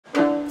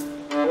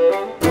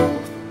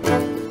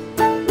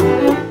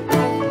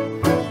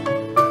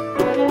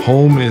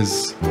Home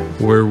is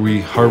where we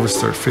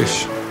harvest our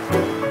fish.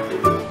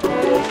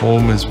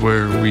 Home is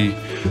where we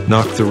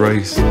knock the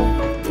rice.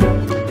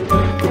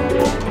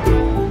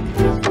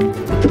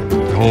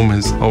 Home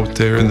is out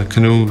there in the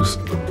canoes.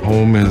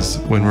 Home is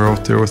when we're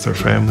out there with our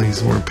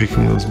families, we're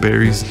picking those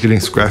berries,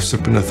 getting scratched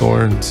up in the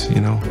thorns,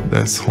 you know,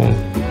 that's home.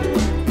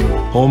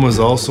 Home is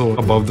also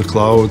above the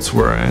clouds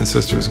where our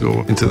ancestors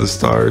go into the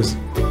stars.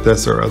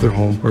 That's our other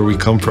home, where we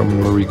come from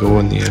and where we go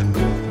in the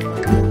end.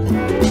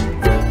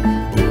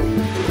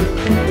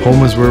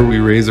 Home is where we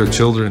raise our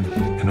children,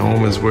 and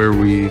home is where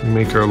we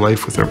make our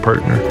life with our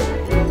partner.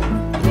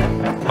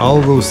 All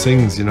of those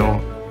things, you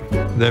know,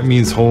 that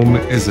means home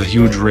is a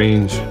huge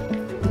range.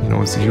 You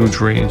know, it's a huge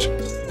range.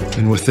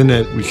 And within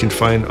it, we can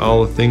find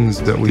all the things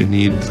that we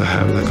need to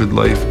have a good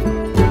life.